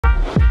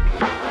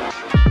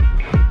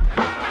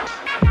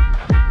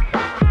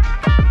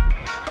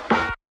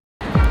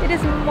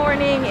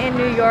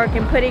York,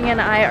 and Pudding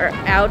and I are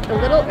out a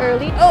little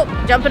early. Oh,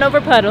 jumping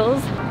over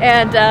puddles.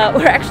 And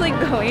we're actually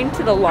going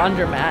to the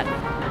laundromat.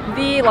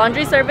 The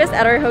laundry service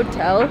at our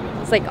hotel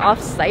is like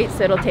off-site,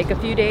 so it'll take a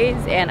few days,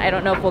 and I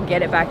don't know if we'll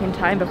get it back in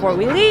time before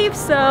we leave,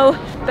 so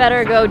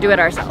better go do it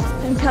ourselves.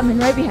 I'm coming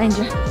right behind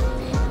you.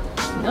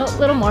 No, a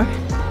little more.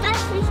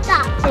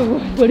 Stop. Oh,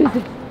 what is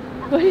it?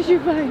 What did you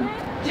find?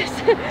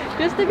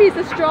 Just a piece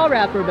of straw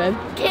wrapper, babe.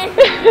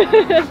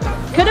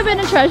 Could have been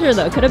a treasure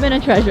though. Could have been a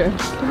treasure.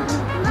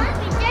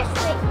 Mommy, this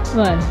way.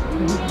 What?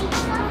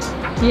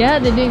 Yeah,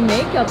 they're doing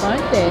makeup,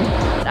 aren't they?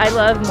 I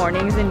love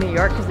mornings in New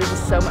York because there's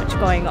just so much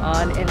going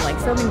on in like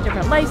so many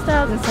different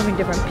lifestyles and so many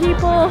different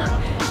people.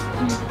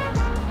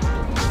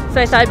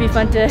 So I thought it'd be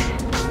fun to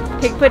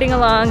take Pudding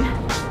along.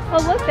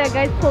 Oh look, that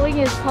guy's pulling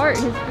his cart,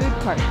 his food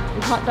cart,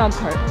 his hot dog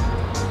cart.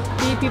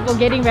 See people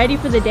getting ready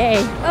for the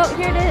day. Oh,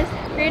 here it is.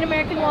 Great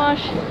American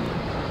Wash.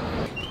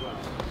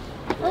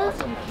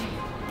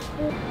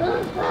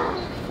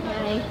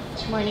 Hi.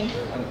 Morning.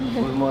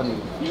 Good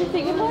morning.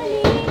 Say good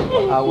morning.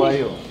 How are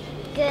you?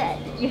 Good.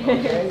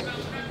 Okay.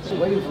 So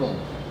where are you from?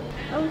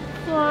 I'm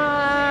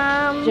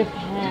from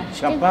Japan.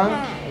 Japan?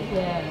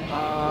 Yeah.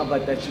 Ah,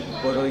 but that's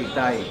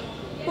Poroitai.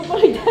 Oh,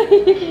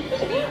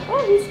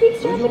 he speaks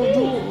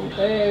Japanese.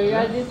 Hey, we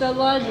gotta do some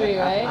laundry,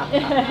 right?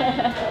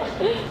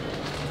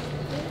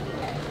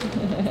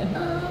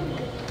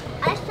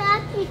 I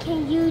thought we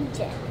can use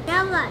it.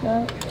 Now what?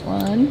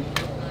 One.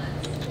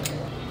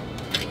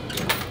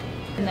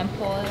 And then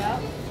pull it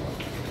out.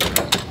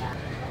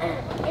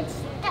 It's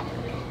stuck.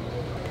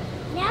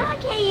 Now I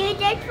can use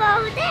it for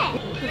all day.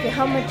 Okay,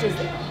 how much is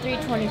it?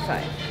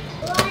 $3.25.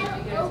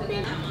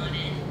 Open.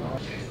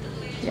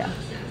 Yeah.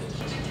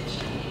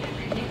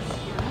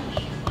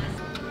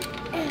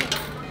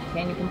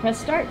 Okay, and you can press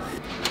start.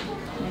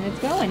 And it's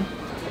going.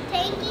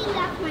 Taking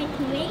off my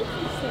tomato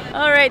soup.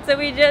 Alright, so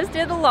we just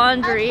did the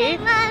laundry. Okay,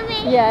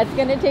 Mommy. Yeah, it's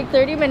gonna take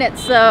 30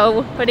 minutes,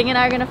 so Pudding and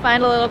I are gonna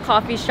find a little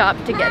coffee shop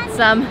to get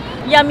some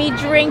yummy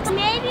drinks.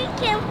 Maybe we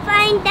can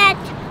find that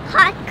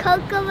hot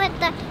cocoa with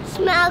the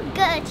smell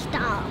good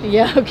stuff.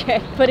 Yeah, okay.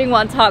 Pudding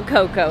wants hot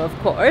cocoa, of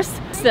course.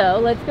 So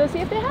let's go see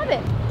if they have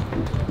it.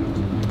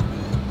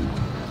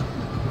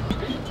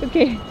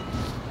 Okay.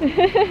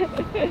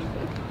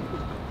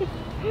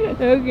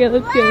 Okay,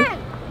 let's go.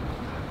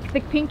 The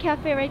pink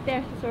cafe right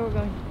there. That's where we're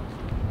going.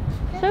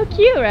 So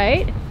cute,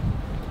 right?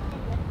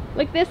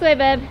 Look this way,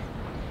 babe.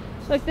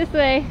 Look this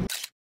way.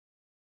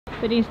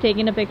 Pudding's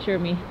taking a picture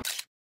of me.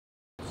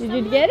 Did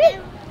you get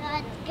it?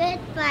 That's good,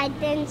 but I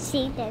didn't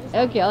see them.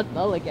 Okay, I'll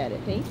look at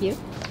it. Thank you. Is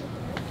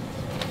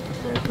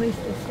there a place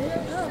to sit?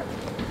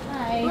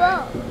 Hi.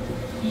 Whoa.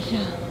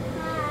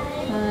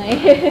 Hi.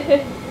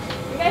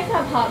 You guys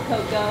have hot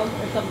cocoa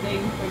or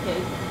something for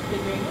kids to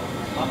drink?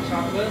 Hot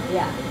chocolate?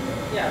 Yeah.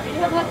 Yeah, we You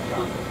have hot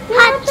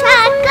Hot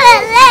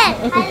chocolate!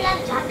 I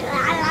love chocolate, I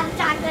love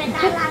chocolate, I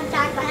love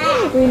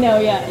chocolate. We know,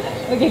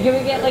 yeah. Okay, can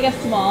we get like a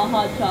small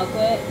hot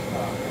chocolate?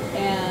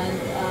 And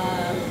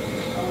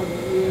I'll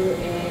do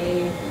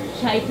a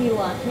chai tea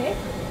latte.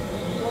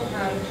 We don't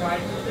have chai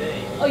today.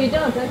 Oh, you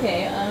don't?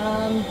 Okay.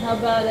 How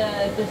about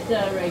just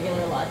a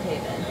regular latte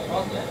then?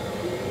 Okay.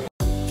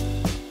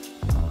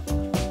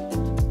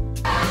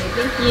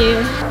 Thank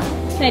you.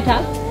 Can I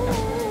talk?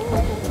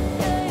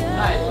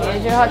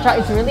 Here's your hot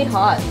chocolate. It's really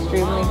hot.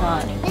 Extremely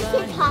hot. This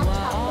is hot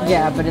chocolate.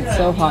 Yeah, but it's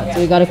so hot, so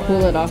we gotta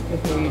cool it off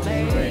before you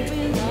drink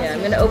it. Yeah,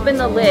 I'm gonna open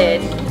the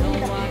lid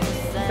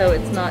so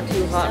it's not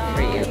too hot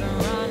for you.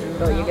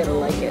 Oh, you're gonna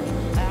like it.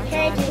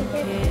 Can I drink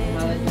it?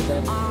 How is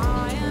it?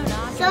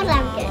 So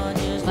damn good.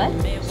 What?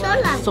 So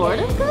damn Sort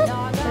of good?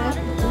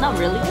 Not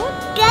really good?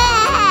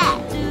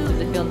 good. Does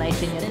it feel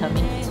nice in your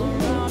tummy?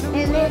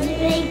 And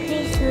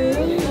it's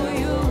really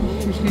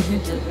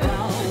sweet.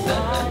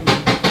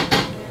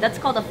 That's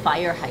called a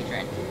fire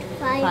hydrant.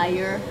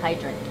 Fire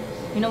hydrant.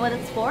 You know what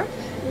it's for?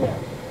 Yeah.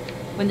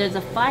 When there's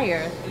a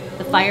fire,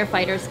 the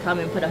firefighters come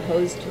and put a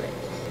hose to it,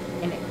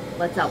 and it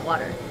lets out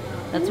water.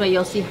 That's why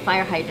you'll see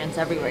fire hydrants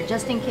everywhere,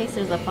 just in case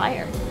there's a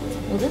fire.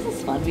 Well, this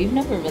is fun. We've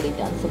never really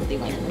done something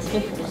like this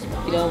before.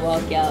 You don't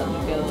walk out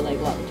and go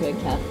like walk to a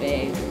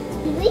cafe.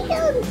 We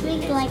don't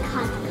drink like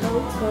hot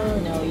cocoa.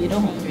 No, you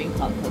don't drink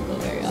hot cocoa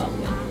very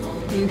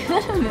often. You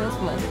got a milk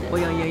mustache. Oh,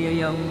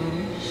 yo.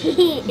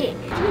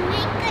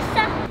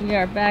 We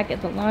are back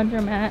at the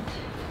laundromat.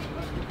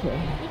 Okay.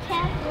 Be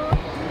careful.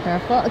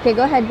 Careful. Okay,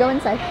 go ahead. Go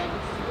inside.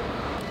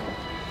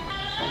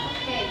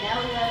 Okay, now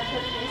we gotta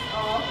put this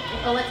all.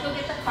 Oh, let's go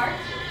get the cart.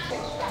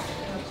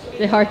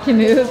 They're hard to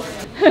move.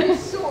 She's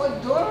so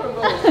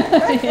adorable.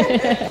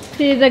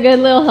 She's a good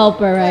little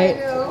helper, right? I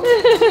know.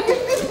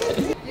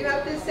 You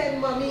have to send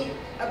mommy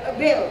a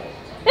bill.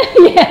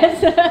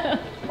 Yes.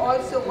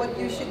 Also, what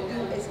you should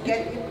do is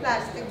get your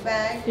plastic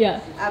bag.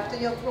 Yeah. After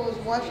your clothes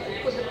washed,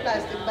 and put the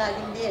plastic bag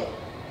in there.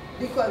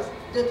 Because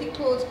dirty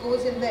clothes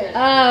goes in there.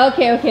 Ah,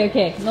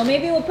 okay. Well,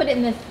 maybe we'll put it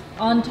in this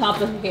on top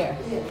of here.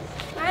 Yes.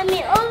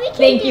 Mommy, oh, we can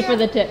Thank do you for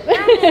the that. tip.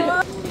 Mommy,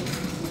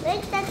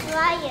 where's the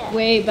dryer?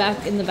 Way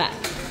back in the back.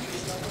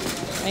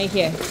 Right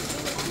here.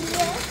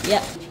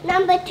 Yeah. Yep.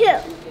 Number 2.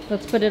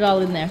 Let's put it all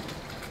in there.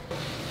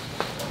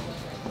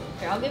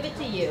 I'll give it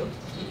to you.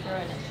 You throw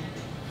it in.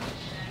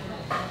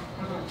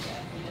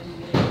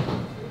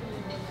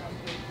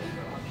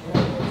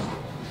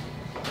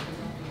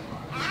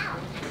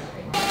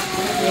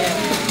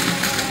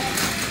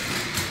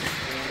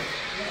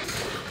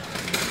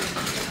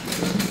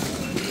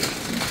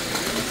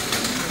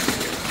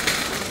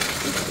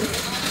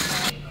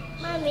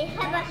 Mommy,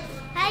 how about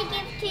I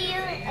give to you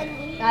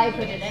and I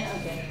put it in.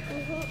 Okay.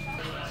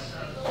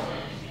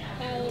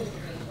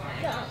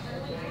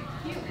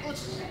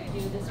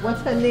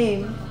 What's her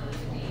name?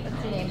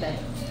 What's your name, Ben?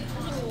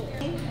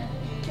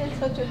 That's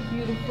such a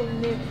beautiful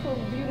name for a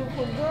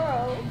beautiful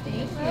girl. Thank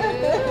you.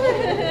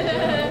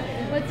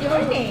 What's your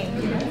name?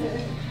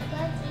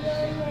 what's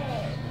your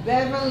name?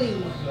 Beverly.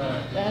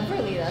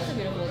 Beverly. That's a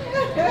beautiful name.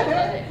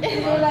 You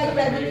know, like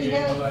Beverly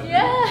Hills?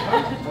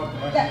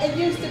 Yeah. Yeah, it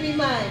used to be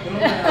mine.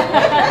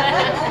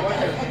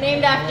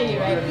 Named after you,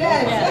 right?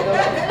 Yes.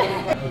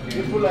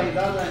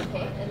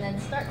 Okay, and then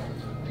start.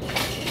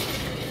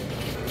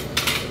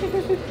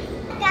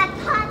 Got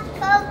hot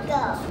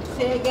cocoa.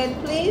 Say again,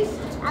 please.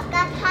 I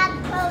got hot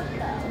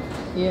cocoa.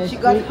 Yeah. She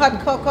got hot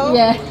cocoa?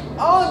 Yeah.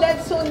 Oh,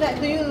 that's so nice.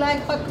 Do you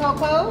like hot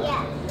cocoa?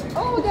 Yeah.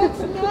 Oh, that's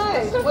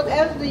nice. What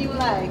else do you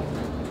like?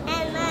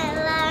 And I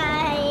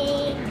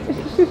like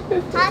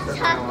hot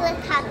chocolate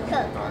hot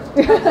cocoa.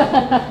 Do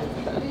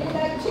you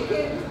like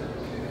chicken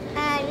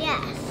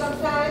Yes.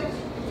 sometimes?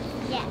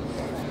 Yes.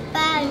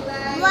 But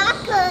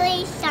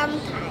broccoli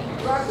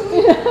sometimes.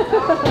 Broccoli?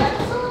 Oh,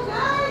 that's so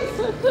nice.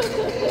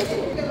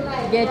 You can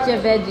like Get your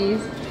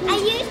veggies. I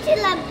used to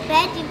love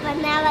veggie, but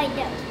now I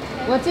don't.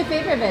 What's your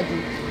favorite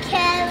veggie?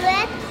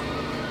 Carrots,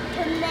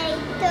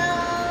 tomato,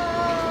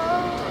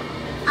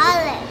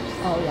 olives.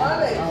 Oh yeah.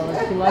 Olives.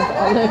 Olives. She loves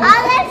olives.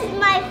 Olives is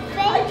my I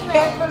favorite.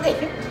 can't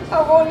believe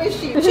how old is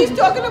she? She's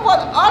talking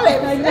about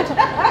olives.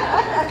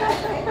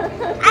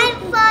 I'm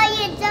 4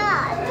 years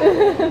old.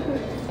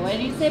 Why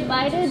do you say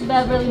bye to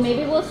Beverly?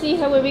 Maybe we'll see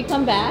her when we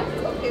come back.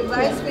 Okay,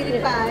 bye,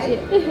 sweetie pie.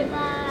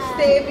 Bye.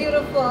 Stay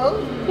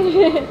beautiful.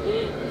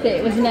 Say,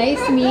 it was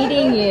nice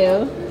meeting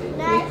you.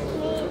 Nice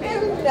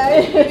meeting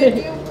Very nice to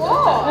meet you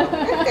more.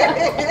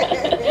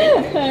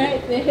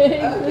 Alright,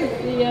 thanks.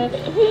 See ya.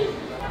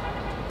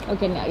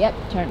 Okay, now, yep,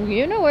 turn.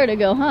 You know where to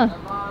go, huh?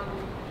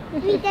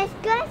 We just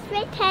go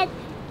straight ahead,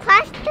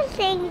 cross the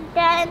thing,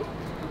 then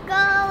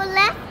go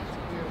left.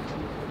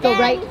 Go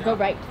then right, go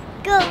right.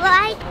 Go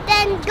right,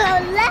 then go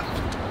left.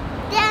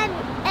 Then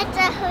it's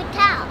a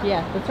hotel.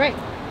 Yeah, that's right.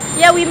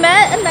 Yeah, we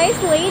met a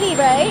nice lady,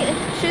 right?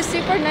 She's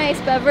super nice,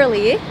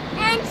 Beverly.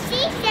 And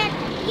she said,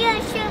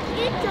 you're so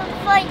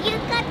beautiful, you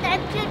got a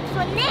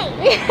beautiful name.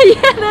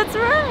 Yeah, that's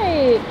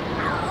right.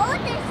 How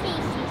old is she?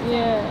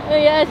 Yeah. Oh,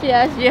 yeah, she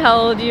asked you how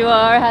old you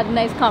are. Had a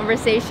nice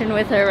conversation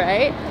with her,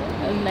 right?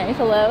 That was nice.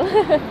 Hello.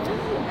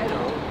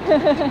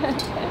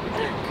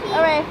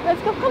 All right,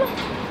 let's go. Come on.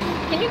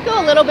 Can you go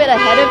a little bit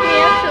ahead of me,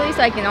 actually,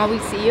 so I can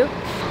always see you?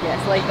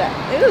 Yes, like that.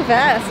 Ooh,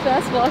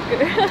 fast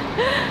walker.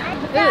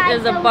 Ooh,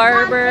 there's a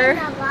barber.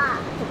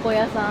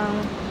 Tokoya-san.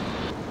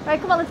 All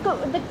right, come on, let's go.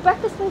 The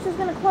breakfast place is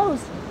gonna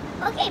close.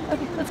 Okay.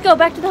 Okay, let's go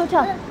back to the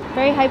hotel.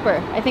 Very hyper.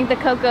 I think the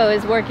cocoa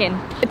is working.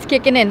 It's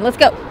kicking in. Let's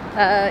go.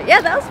 Yeah,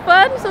 that was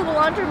fun. So the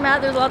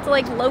laundromat, there's lots of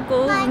like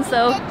locals and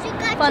so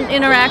fun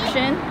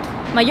interaction.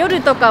 まあ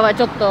夜とかは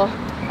ちょっと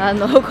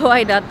怖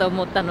いなと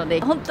思ったので、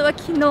本当は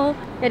昨日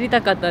やり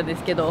たかったんで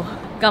すけど、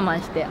我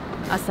慢して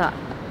朝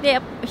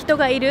で人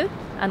がいる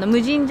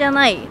無人じゃ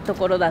ないと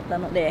ころだった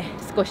ので、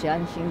少し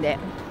安心で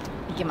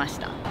行きまし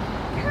た。Come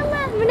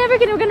on,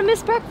 we're gonna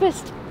miss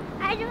breakfast.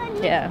 I don't want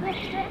to Yeah. Mommy,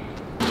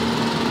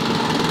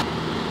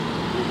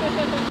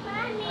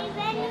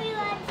 when we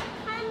were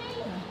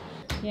coming,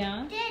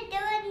 Yeah.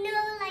 there was no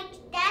like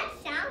that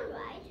sound,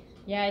 right?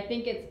 Yeah, I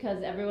think it's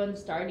because everyone's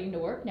starting to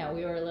work now.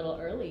 We were a little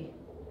early.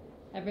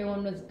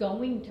 Everyone was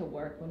going to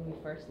work when we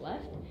first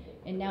left,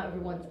 and now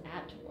everyone's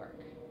at work,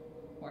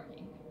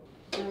 working.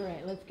 All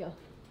right, let's go.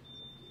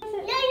 No, no,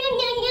 no,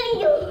 no,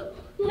 no,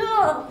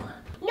 no,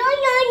 no,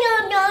 no,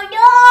 no, no,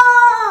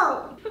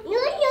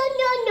 no, no,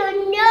 no, no,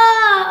 no.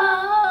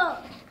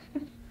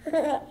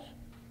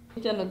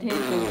 ちゃんのテンシ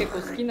ョン結構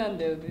好きなん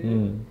だよ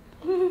ね。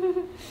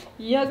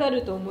嫌が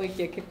ると思い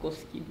きや結構好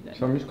きみたいな。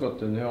寂しかっ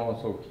たね、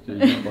朝起きてい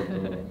なかった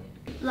ら。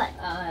What?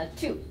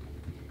 2.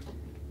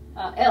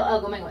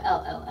 L, ごめん、L.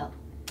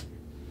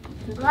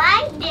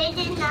 Why did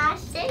it not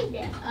say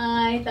that?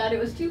 I thought it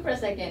was 2 for a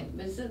second.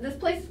 This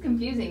place is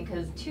confusing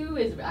because 2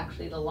 is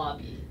actually the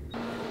lobby.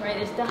 Right,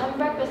 they're still having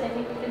breakfast. I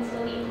think we can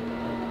still eat.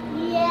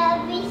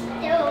 Yeah, we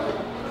still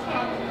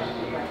can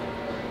eat.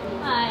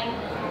 Hi.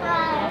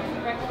 Hi.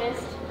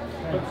 Breakfast.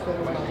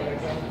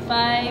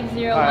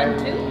 5012.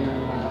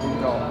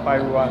 No,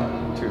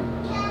 512.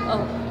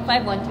 Oh,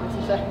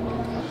 512. Sorry.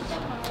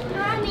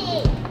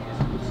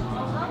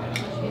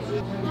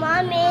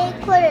 Mommy,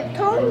 これ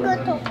トング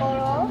とこ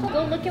ろ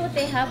Go look at what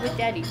they have with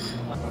Daddy.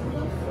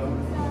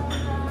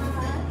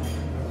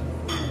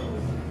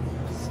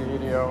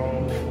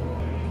 Cereal,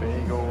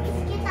 bagel.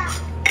 来た。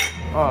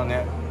ああ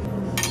ね。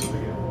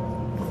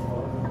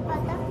パパ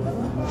だ。お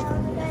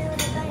願いお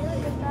願い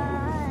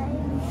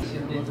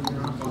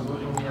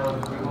お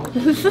願い。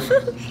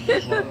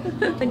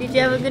Did you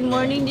have a good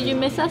morning? Did you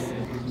miss us?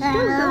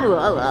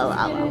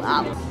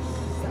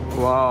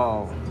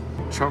 Wow.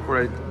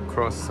 Chocolate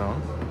croissant.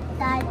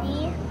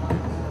 Daddy,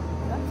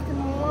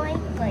もう一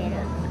個いる。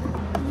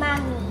マ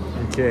ミ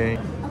ー。Okay.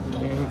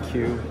 Thank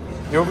you.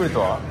 ヨーグルト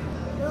は？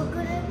ヨー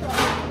グルト。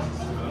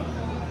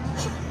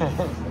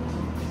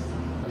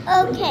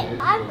Okay,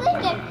 I'm going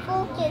to get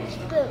fork and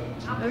spoon.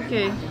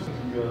 Okay.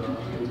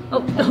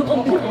 Oh.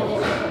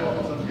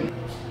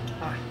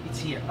 It's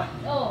here.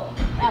 Oh.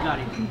 I got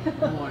it.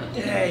 Don't worry.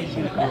 There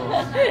you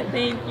go.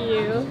 Thank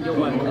you. You're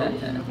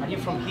welcome. Are you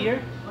from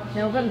here?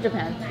 No, from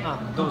Japan.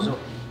 Dozo.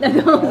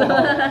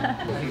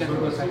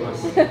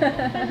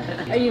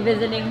 Are you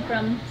visiting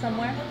from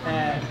somewhere?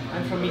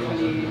 I'm from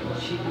Italy.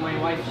 My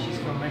wife, she's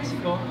from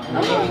Mexico.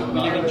 We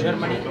live in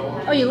Germany.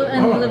 Oh, you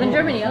live in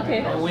Germany?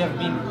 Okay. We have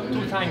been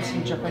 2 times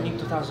in Japan in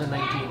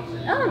 2019.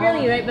 Oh,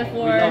 really? Right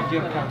before? We loved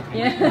your country.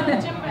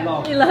 Yeah.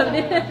 Loved. You loved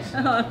it?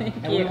 Oh, thank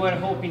And we you. were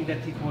hoping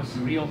that it was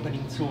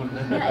reopening soon.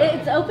 Yeah,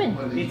 it's open.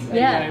 It's,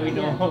 Yeah. we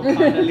know.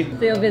 Finally.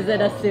 So you'll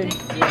visit us soon.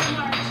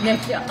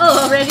 Next year.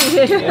 Oh,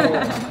 already?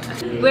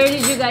 Where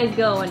did you guys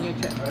go on your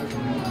trip?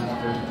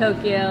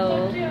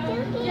 Tokyo.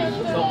 Kyoto.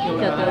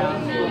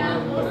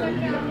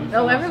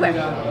 Oh, everywhere.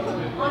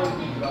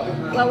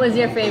 What was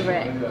your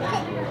favorite?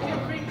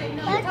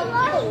 That's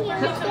what you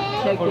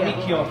said. For me,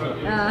 Kyoto.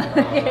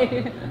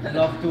 Okay.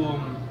 Love to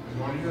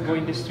go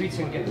in the streets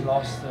and get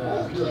lost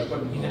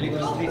in the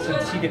little streets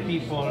and see the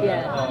people.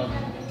 Yeah.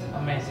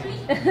 Amazing.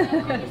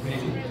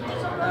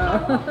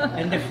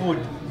 And the food.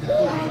 The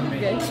food is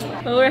amazing.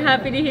 Well, we're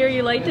happy to hear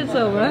you liked it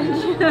so much.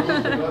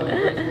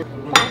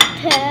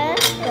 Butter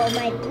for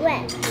my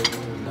bread.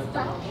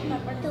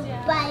 To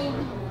buy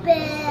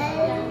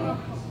bread.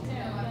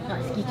 好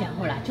きじゃん。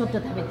ほら、ちょっ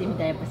と食べてみ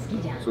たらやっぱ好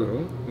きじゃん。そ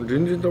う？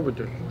全然食べ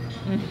てる。